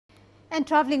And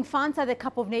travelling fans at the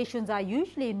Cup of Nations are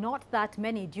usually not that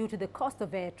many due to the cost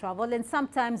of air travel and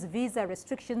sometimes visa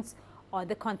restrictions on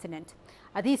the continent.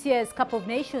 At this year's Cup of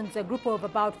Nations, a group of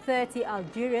about 30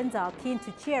 Algerians are keen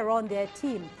to cheer on their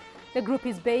team. The group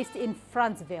is based in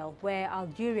Franceville, where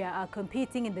Algeria are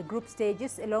competing in the group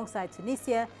stages alongside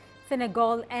Tunisia,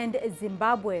 Senegal and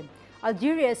Zimbabwe.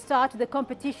 Algeria's start to the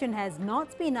competition has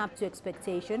not been up to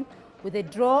expectation, with a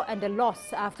draw and a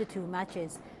loss after 2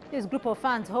 matches. This group of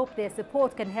fans hope their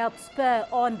support can help spur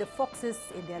on the Foxes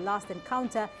in their last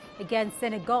encounter against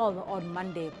Senegal on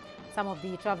Monday. Some of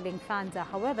the travelling fans are,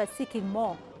 however, seeking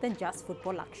more than just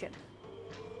football action.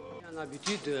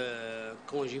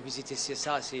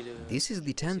 This is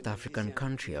the 10th African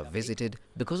country I've visited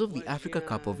because of the Africa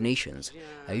Cup of Nations.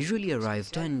 I usually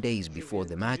arrive 10 days before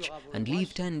the match and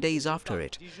leave 10 days after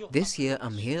it. This year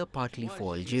I'm here partly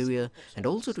for Algeria and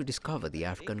also to discover the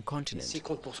African continent.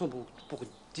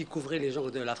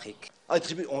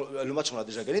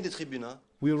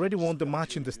 We already won the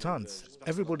match in the stands.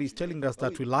 Everybody is telling us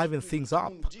that we liven things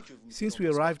up. Since we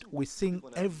arrived, we sing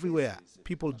everywhere.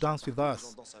 People dance with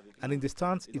us. And in the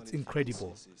stands, it's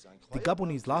incredible. The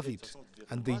Gabonese love it.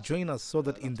 And they join us so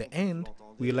that in the end,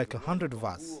 we're like 100 of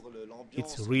us.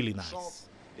 It's really nice.